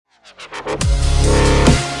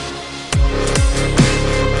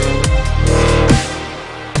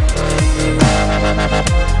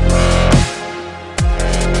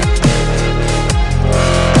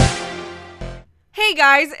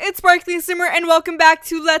guys, it's Sparkly Simmer and welcome back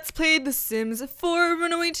to Let's Play The Sims 4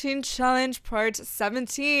 Runaway Teen Challenge Part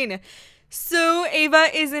 17. So Ava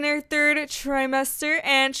is in her third trimester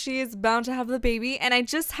and she is bound to have the baby, and I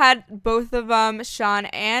just had both of Sean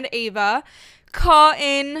and Ava call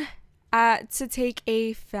in to take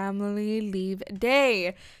a family leave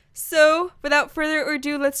day. So without further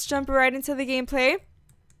ado, let's jump right into the gameplay.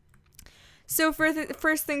 So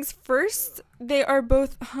first things first, they are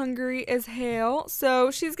both hungry as hell.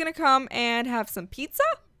 So she's gonna come and have some pizza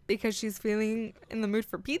because she's feeling in the mood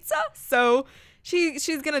for pizza. So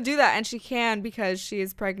she's gonna do that, and she can because she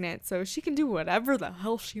is pregnant. So she can do whatever the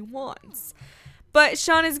hell she wants. But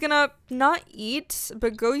Sean is gonna not eat,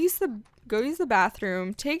 but go use the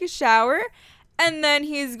bathroom, take a shower, and then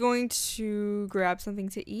he's going to grab something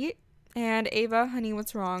to eat. And Ava, honey,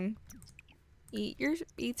 what's wrong? Eat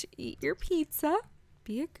your pizza.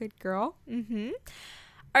 Be a good girl.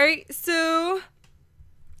 Alright, so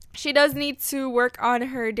she does need to work on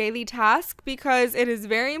her daily task because it is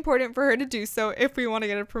very important for her to do so if we want to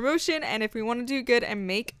get a promotion and if we want to do good and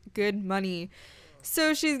make good money.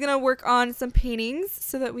 So she's gonna work on some paintings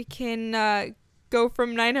so that we can go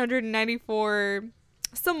from 994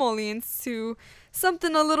 simoleons to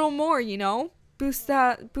something a little more, you know? Boost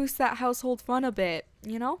that household fun a bit,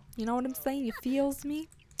 you know what I'm saying? You feels me?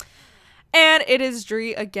 And it is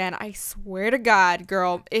Dree again. I swear to God,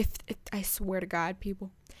 girl, I swear to God, people,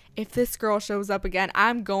 if this girl shows up again,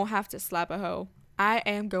 I'm gonna have to slap a hoe. I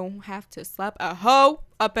am gonna have to slap a hoe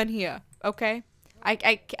up in here, okay? I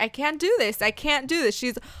can't do this. I can't do this.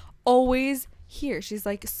 She's always here. She's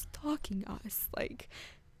like stalking us. Like,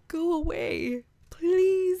 go away.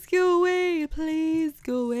 Please go away. Please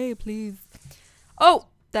go away, please. Oh,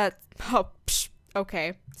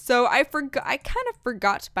 okay. So I kind of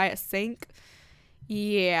forgot to buy a sink.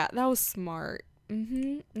 Yeah, that was smart.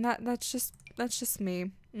 That's just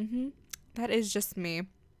me. That is just me.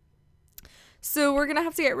 So we're gonna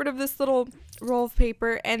have to get rid of this little roll of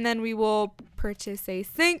paper, and then we will purchase a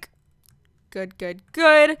sink. Good.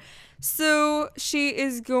 So she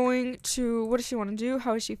is going to, what does she want to do?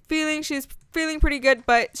 How is she feeling? She's feeling pretty good,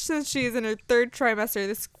 but since she is in her third trimester,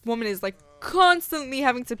 this woman is like constantly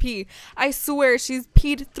having to pee. I swear she's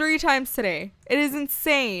peed 3 times today. It is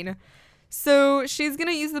insane. So she's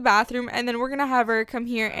gonna use the bathroom, and then we're gonna have her come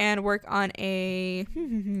here and work on a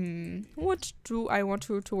what do I want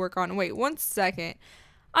to work on? Wait 1 second.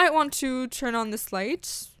 I want to turn on this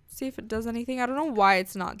light, see if it does anything. I don't know why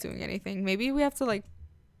it's not doing anything. Maybe we have to like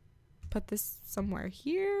put this somewhere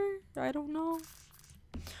here. I don't know.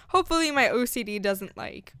 Hopefully my OCD doesn't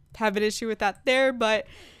like have an issue with that there, but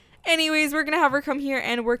anyways, we're gonna have her come here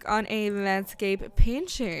and work on a landscape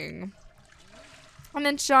painting. And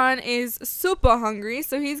then Sean is super hungry,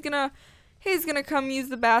 so he's gonna come use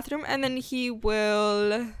the bathroom, and then he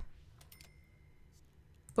will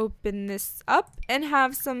open this up and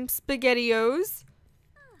have some SpaghettiOs.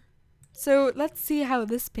 So let's see how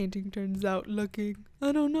this painting turns out looking.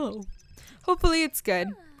 I don't know. Hopefully it's good.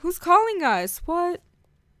 Who's calling us? What?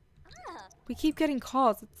 We keep getting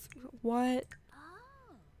calls. What?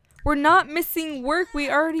 We're not missing work. We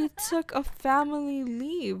already took a family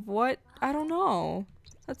leave. What? I don't know.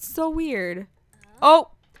 That's so weird.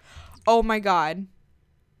 Oh my God.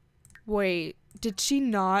 Wait, did she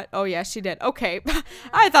not? Oh yeah, she did. Okay.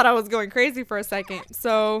 I thought I was going crazy for a second.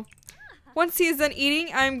 So once he is done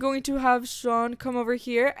eating, I'm going to have Sean come over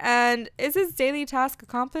here. And is his daily task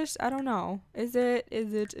accomplished? I don't know. Is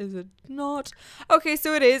it not? Okay,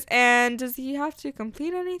 so it is. And does he have to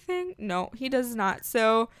complete anything? No, he does not.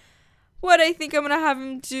 So what I think I'm gonna have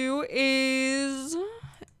him do is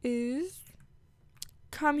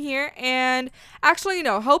come here and actually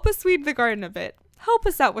no, help us weed the garden a bit. Help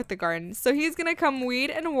us out with the garden. So he's gonna come weed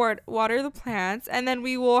and water the plants, and then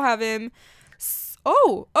we will have him.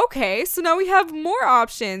 Oh, okay. So now we have more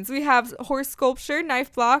options. We have horse sculpture,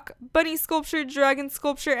 knife block, bunny sculpture, dragon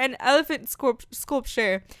sculpture, and elephant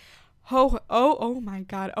sculpture. Oh my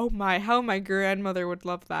God. Oh my, how my grandmother would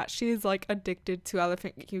love that. She is like addicted to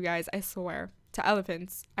elephant, you guys. I swear. To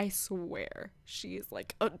elephants. I swear. She is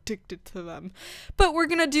like addicted to them. But we're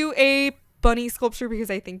gonna do a bunny sculpture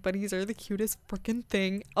because I think bunnies are the cutest freaking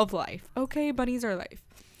thing of life. Okay, bunnies are life.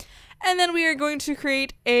 And then we are going to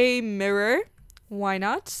create a mirror. Why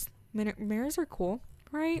not? Mirrors are cool,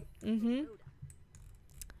 right?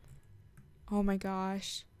 Oh my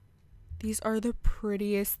gosh. These are the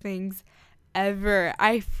prettiest things ever.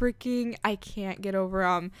 I can't get over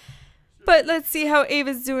them. But let's see how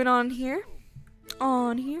Ava's doing on here.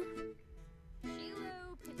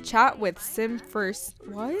 Chat with Sim first.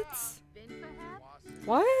 What?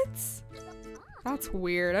 That's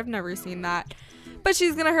weird. I've never seen that. But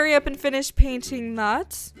she's gonna hurry up and finish painting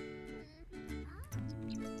that.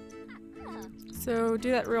 So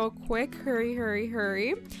do that real quick. Hurry, hurry,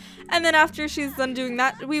 hurry. And then after she's done doing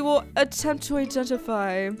that, we will attempt to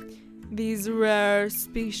identify these rare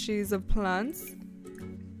species of plants.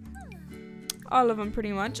 All of them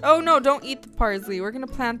pretty much. Oh no, don't eat the parsley. We're gonna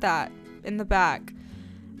plant that in the back.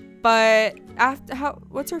 But after,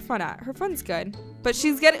 what's her fun at? Her fun's good. But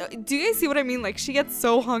she's getting, do you guys see what I mean? Like, she gets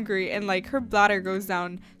so hungry and like her bladder goes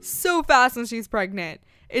down so fast when she's pregnant.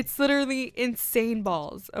 It's literally insane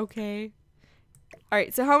balls, okay? All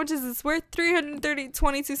right, so how much is this worth?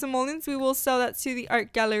 322 simoleons. We will sell that to the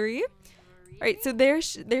art gallery. All right, so there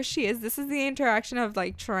she is. This is the interaction of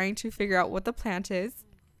like trying to figure out what the plant is.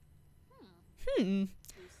 That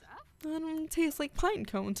don't taste like pine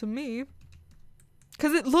cone to me.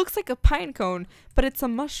 Because it looks like a pine cone, but it's a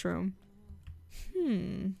mushroom.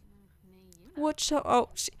 What shall... Oh,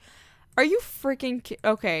 are you freaking...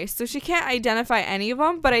 Okay, so she can't identify any of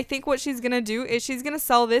them, but I think what she's going to do is she's going to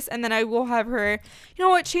sell this, and then I will have her... You know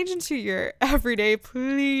what? Change into your everyday,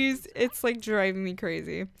 please. It's like driving me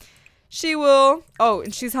crazy. She will... Oh,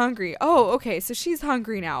 and she's hungry. Oh, okay, so she's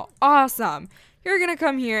hungry now. Awesome. You're gonna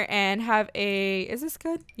come here and have a... Is this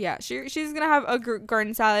good? Yeah, she's gonna have a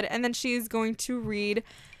garden salad, and then she's going to read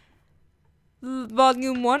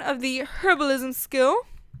volume 1 of the herbalism skill.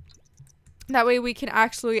 That way we can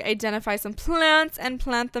actually identify some plants and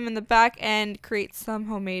plant them in the back and create some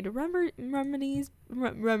homemade remedies.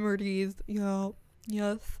 Yeah,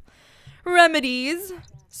 yes. Remedies.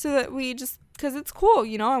 So that we just... Because it's cool,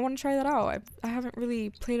 you know? I want to try that out. I haven't really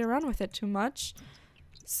played around with it too much.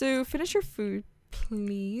 So finish your food,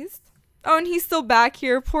 please. Oh, and he's still back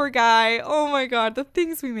here. Poor guy. Oh my god, the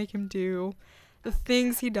things we make him do. The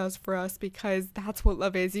things he does for us, because that's what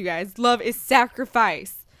love is, you guys. Love is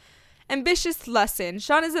sacrifice. Ambitious lesson.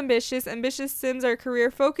 Sean is ambitious. Ambitious Sims are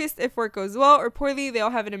career focused. If work goes well or poorly, they'll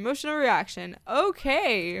have an emotional reaction.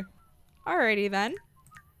 Okay. Alrighty then.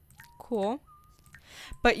 Cool.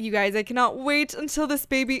 But you guys, I cannot wait until this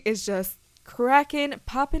baby is just cracking,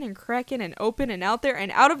 popping and cracking and open and out there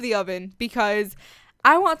and out of the oven, because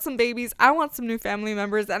I want some babies, I want some new family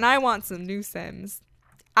members, and I want some new Sims.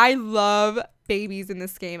 I love babies in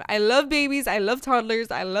this game. I love babies, I love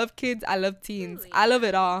toddlers, I love kids, I love teens. I love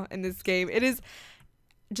it all in this game. It is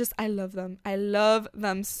just, I love them. I love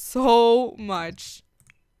them so much.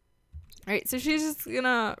 Alright, so she's just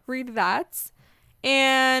gonna read that.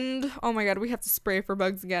 And, oh my god, we have to spray for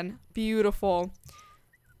bugs again. Beautiful.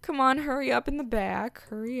 Come on, hurry up in the back.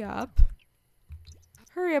 Hurry up.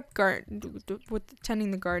 Hurry up, garden. With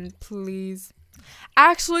tending the garden, please.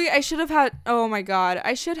 Actually, I should have had... Oh my god.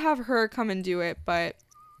 I should have her come and do it, but...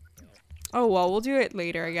 Oh well, we'll do it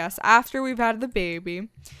later, I guess. After we've had the baby.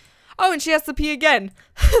 Oh, and she has to pee again.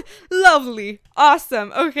 Lovely.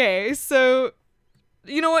 Awesome. Okay, so...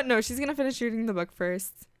 You know what? No, she's gonna finish reading the book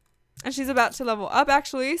first. And she's about to level up,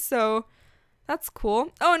 actually, so... That's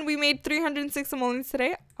cool. Oh, and we made 306 simoleons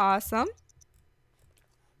today. Awesome.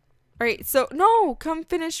 Alright, so... No! Come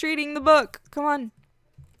finish reading the book. Come on.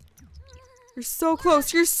 You're so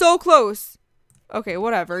close. You're so close. Okay,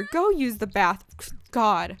 whatever. Go use the bath.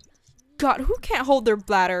 God. God, who can't hold their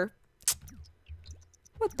bladder?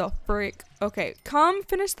 What the frick? Okay, come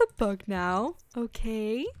finish the book now.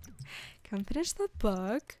 Okay. Come finish the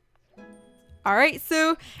book. Alright,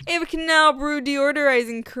 so Ava can now brew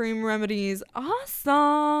deodorizing cream remedies.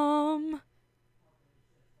 Awesome.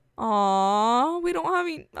 Aww, we don't have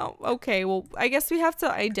any... Oh, okay, well, I guess we have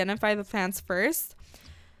to identify the plants first.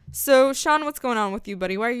 So, Sean, what's going on with you,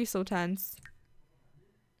 buddy? Why are you so tense?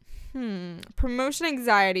 Promotion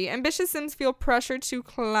anxiety. Ambitious Sims feel pressure to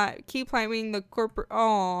keep climbing the corporate...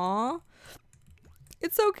 Aww.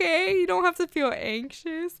 It's okay. You don't have to feel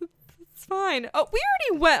anxious. It's fine. Oh, we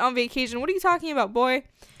already went on vacation. What are you talking about, boy?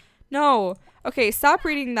 No. Okay, stop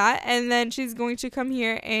reading that. And then she's going to come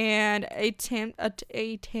here and attempt to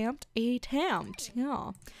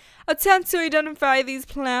identify these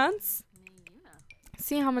plants.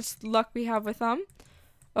 See how much luck we have with them.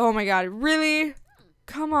 Oh my god, really?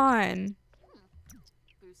 Come on.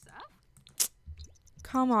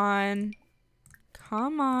 Come on.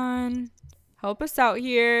 Come on. Help us out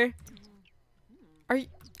here. Are you...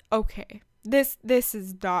 Okay. This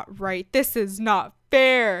is not right. This is not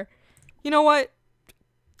fair. You know what?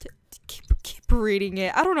 Keep reading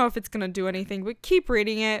it. I don't know if it's gonna do anything, but keep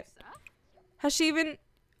reading it. Has she even...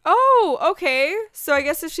 Oh, okay. So I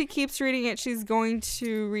guess if she keeps reading it, she's going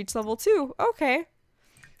to reach level 2. Okay.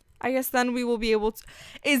 I guess then we will be able to...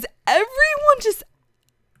 Is everyone just...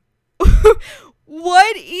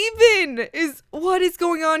 What even is... What is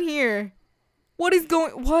going on here? What is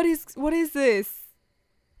this?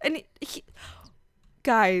 And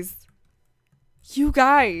guys, you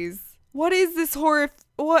guys, what is this horror?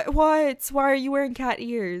 What? Why are you wearing cat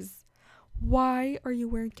ears? Why are you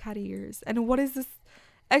wearing cat ears? And what is this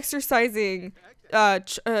exercising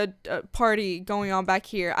party going on back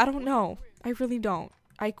here? I don't know. I really don't.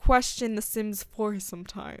 I question The Sims 4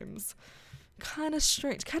 sometimes. Kind of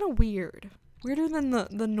strange, kind of weird. Weirder than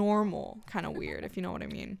the normal kind of weird, if you know what I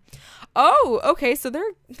mean. Oh, okay, so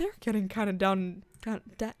they're getting kind of down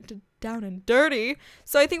and dirty.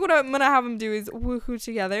 So I think what I'm gonna have them do is woohoo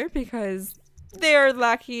together, because they are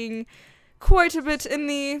lacking quite a bit in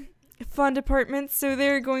the fun department. So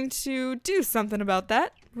they're going to do something about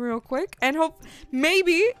that real quick, and hope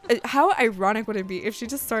maybe. How ironic would it be if she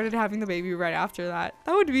just started having the baby right after that?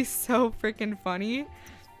 That would be so freaking funny.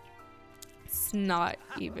 It's not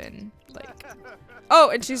even like, oh,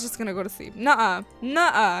 and she's just gonna go to sleep. Nuh-uh,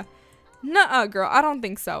 girl. I don't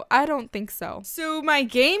think so. So my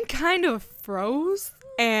game kind of froze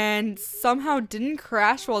and somehow didn't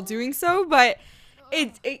crash while doing so, but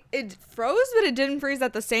it froze, but it didn't freeze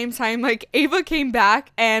at the same time. Like, Ava came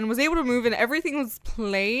back and was able to move and everything was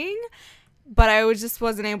playing, but I just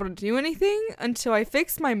wasn't able to do anything until I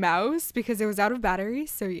fixed my mouse because it was out of battery.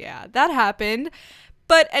 So yeah, that happened.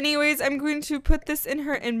 But anyways, I'm going to put this in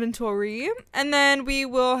her inventory, and then we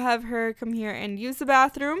will have her come here and use the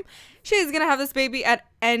bathroom. She's going to have this baby at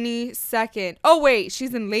any second. Oh, wait,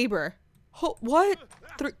 she's in labor. What?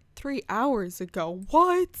 3 hours ago.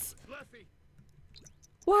 What?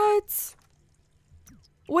 What?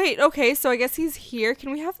 Wait, okay, so I guess he's here.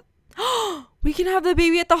 Can we have... we can have the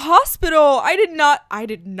baby at the hospital. I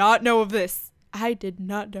did not know of this.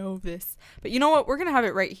 But you know what? We're going to have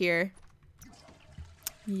it right here.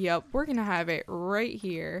 Yep, we're gonna have it right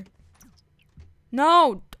here.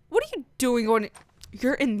 No, what are you doing?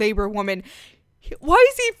 You're in labor, woman. Why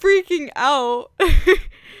is he freaking out?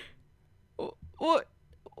 What?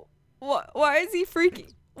 Why is he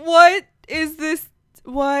freaking? What is this?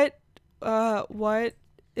 What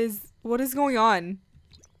is going on?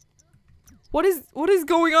 What is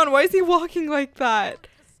going on? Why is he walking like that?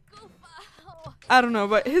 I don't know,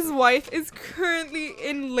 but his wife is currently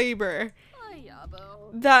in labor.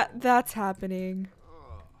 That's happening.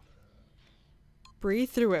 Breathe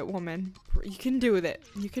through it, woman. You can do it.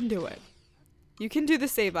 You can do it. You can do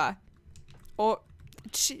this, Ava. Oh,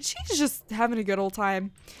 she's just having a good old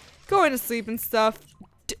time. Going to sleep and stuff.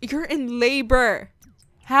 You're in labor.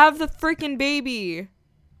 Have the freaking baby.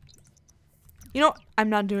 You know, I'm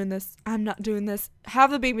not doing this.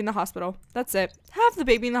 Have the baby in the hospital. That's it. Have the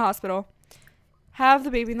baby in the hospital.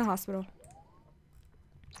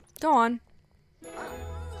 Go on.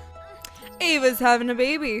 Ava's having a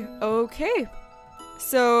baby. Okay.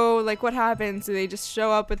 So, like, what happens? Do they just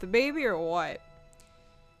show up with the baby or what?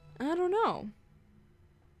 I don't know.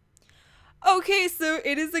 Okay, so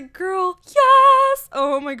it is a girl. Yes!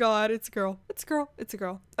 Oh my god, it's a girl.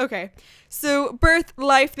 Okay. So, birth,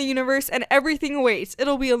 life, the universe, and everything awaits.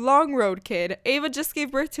 It'll be a long road, kid. Ava just gave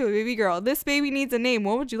birth to a baby girl. This baby needs a name.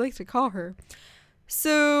 What would you like to call her?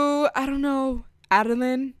 So, I don't know.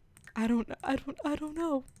 Adeline? I don't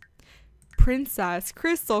know. Princess,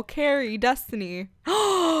 Crystal, Carrie, Destiny.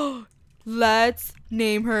 Let's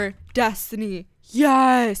name her Destiny.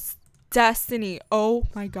 Yes, Destiny. Oh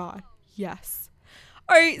my god, yes.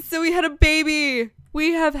 All right, so we had a baby.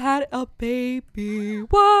 We have had a baby.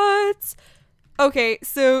 What? Okay,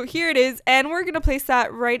 so here it is, and we're gonna place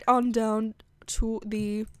that right on down to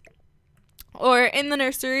the, or in the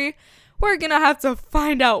nursery. We're gonna have to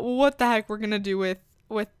find out what the heck we're gonna do with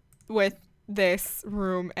this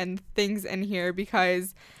room and things in here,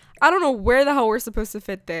 because I don't know where the hell we're supposed to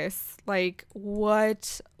fit this. Like, where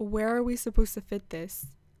are we supposed to fit this?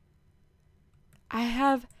 I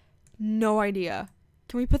have no idea.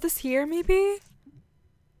 Can we put this here maybe?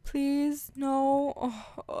 Please? No.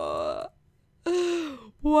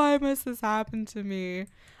 Why must this happen to me?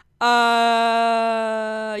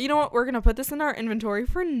 You know what? We're gonna put this in our inventory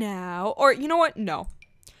for now. Or you know what? No.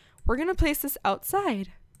 We're gonna place this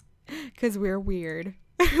outside. Because we're weird.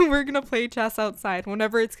 We're gonna play chess outside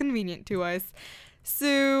whenever it's convenient to us.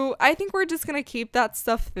 So I think we're just gonna keep that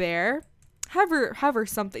stuff there. Have her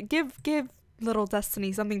something. Give little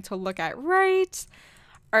Destiny something to look at, right?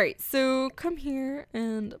 Alright, so come here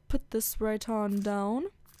and put this right on down.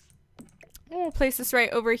 We'll place this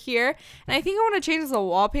right over here. And I think I want to change the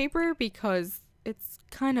wallpaper because it's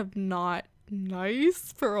kind of not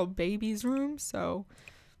nice for a baby's room. So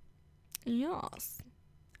yes.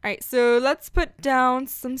 Alright, so let's put down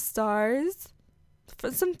some stars.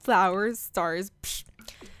 Some flowers. Stars. Psh.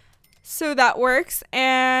 So that works.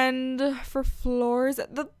 And for floors,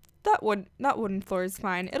 that wooden floor is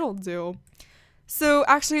fine. It'll do. So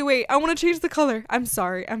actually, wait, I want to change the color. I'm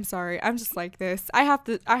sorry. I'm just like this. I have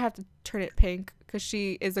to turn it pink because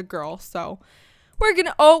she is a girl. So we're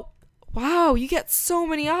gonna, oh, wow, you get so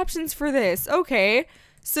many options for this. Okay.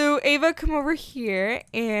 So Ava, come over here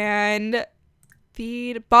and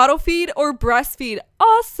feed, bottle feed or breastfeed.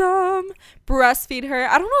 Awesome. Breastfeed her.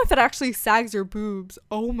 I don't know if it actually sags her boobs.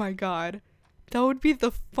 Oh my God. That would be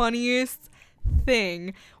the funniest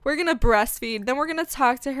thing. We're gonna breastfeed. Then we're gonna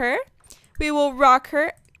talk to her. We will rock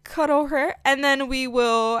her, cuddle her, and then we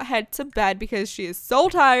will head to bed because she is so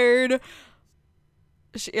tired.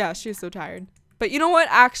 She is so tired. But you know what,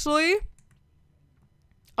 actually?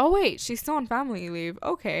 Oh, wait, she's still on family leave.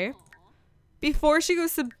 Okay. Before she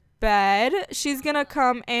goes to bed, she's gonna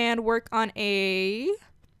come and work on a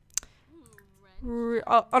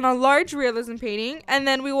large realism painting. And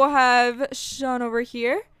then we will have Sean over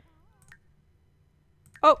here.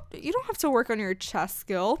 Oh, you don't have to work on your chess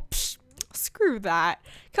skill. Psh. Screw that.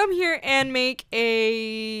 Come here and make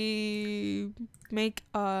an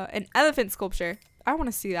elephant sculpture. I want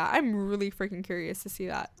to see that. I'm really freaking curious to see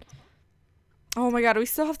that. Oh my God, we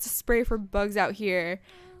still have to spray for bugs out here.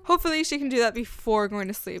 Hopefully she can do that before going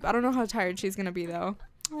to sleep. I don't know how tired she's gonna be though.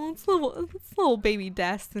 Oh, it's little baby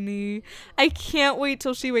Destiny. I can't wait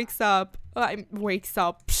till she wakes up.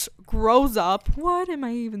 Grows up. What am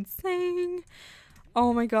I even saying?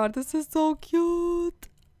 Oh my God, this is so cute.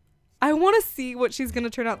 I want to see what she's going to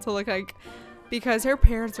turn out to look like because her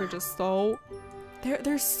parents are just so,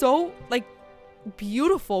 they're so like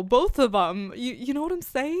beautiful, both of them. You know what I'm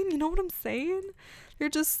saying? You know what I'm saying? They're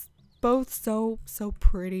just both so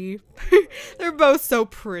pretty. They're both so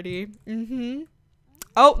pretty.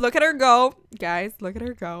 Oh, look at her go. Guys, look at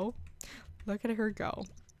her go. Look at her go. All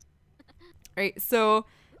right, so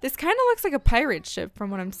this kind of looks like a pirate ship from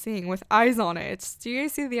what I'm seeing with eyes on it. Do you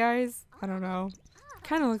guys see the eyes? I don't know.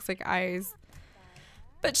 Kind of looks like eyes.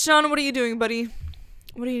 But Sean, what are you doing, buddy?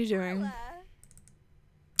 What are you doing?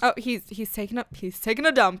 Oh, he's taking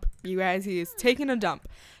a dump, you guys. He is taking a dump.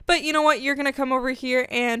 But you know what? You're gonna come over here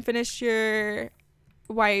and finish your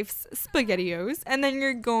wife's SpaghettiOs, and then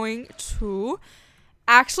you're going to.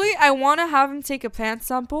 Actually, I want to have him take a plant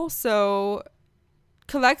sample. So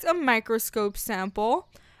collect a microscope sample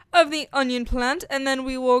of the onion plant, and then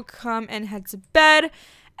we will come and head to bed.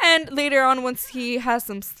 And later on, once he has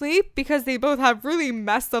some sleep, because they both have really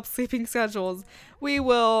messed up sleeping schedules, we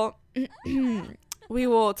will we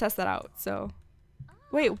will test that out. So,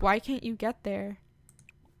 wait, why can't you get there?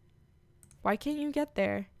 Why can't you get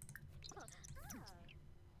there?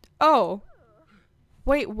 Oh,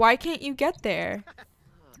 wait, why can't you get there?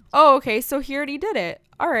 Oh, okay, so he already did it.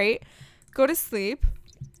 All right, go to sleep.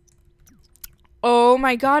 Oh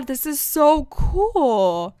my God, this is so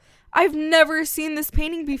cool. I've never seen this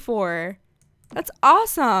painting before. That's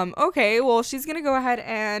awesome. Okay, well, she's going to go ahead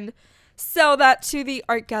and sell that to the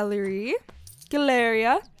art galleria.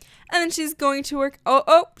 And then she's going to work.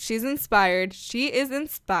 Oh, she's inspired. She is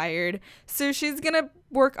inspired. So she's going to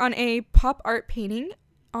work on a pop art painting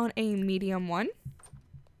on a medium one.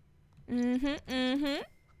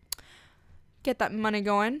 Get that money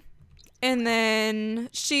going. And then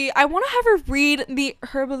I want to have her read the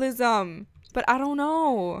herbalism, but I don't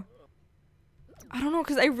know.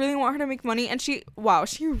 Because I really want her to make money, and she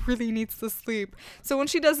really needs to sleep. So when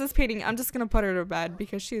she does this painting, I'm just going to put her to bed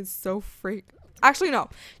because she is so Actually, no.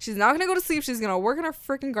 She's not going to go to sleep. She's going to work in her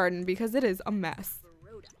freaking garden because it is a mess.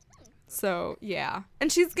 So, yeah.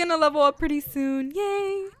 And she's going to level up pretty soon.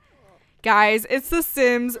 Yay. Guys, it's The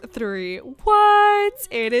Sims 3. What?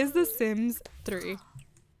 It is The Sims 3.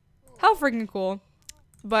 How freaking cool.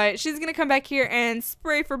 But she's going to come back here and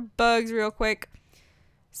spray for bugs real quick.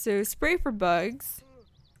 So, spray for bugs.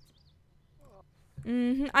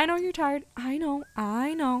 I know you're tired. I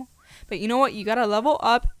know. But you know what? You gotta level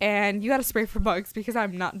up and you gotta spray for bugs because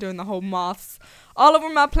I'm not doing the whole moths all over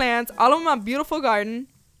my plants, all over my beautiful garden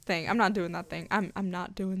thing. I'm not doing that thing. I'm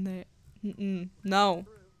not doing that. No.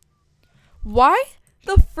 Why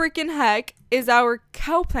the freaking heck is our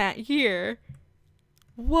cow plant here?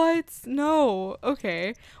 What? No.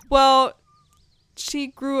 Okay. Well, she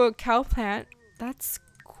grew a cow plant. That's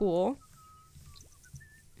cool.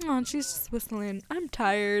 Oh, and she's just whistling. I'm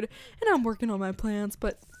tired and I'm working on my plants,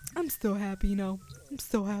 but I'm still happy, you know. I'm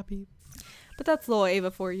still happy. But that's little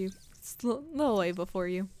Ava for you. It's little Ava for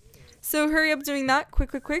you. So hurry up doing that.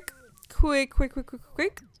 Quick.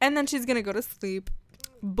 And then she's gonna go to sleep.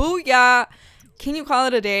 Booyah! Can you call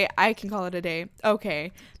it a day? I can call it a day.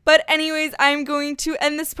 Okay. But anyways, I'm going to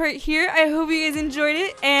end this part here. I hope you guys enjoyed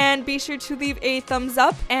it, and be sure to leave a thumbs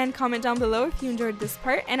up and comment down below if you enjoyed this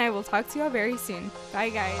part, and I will talk to you all very soon. Bye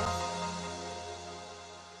guys.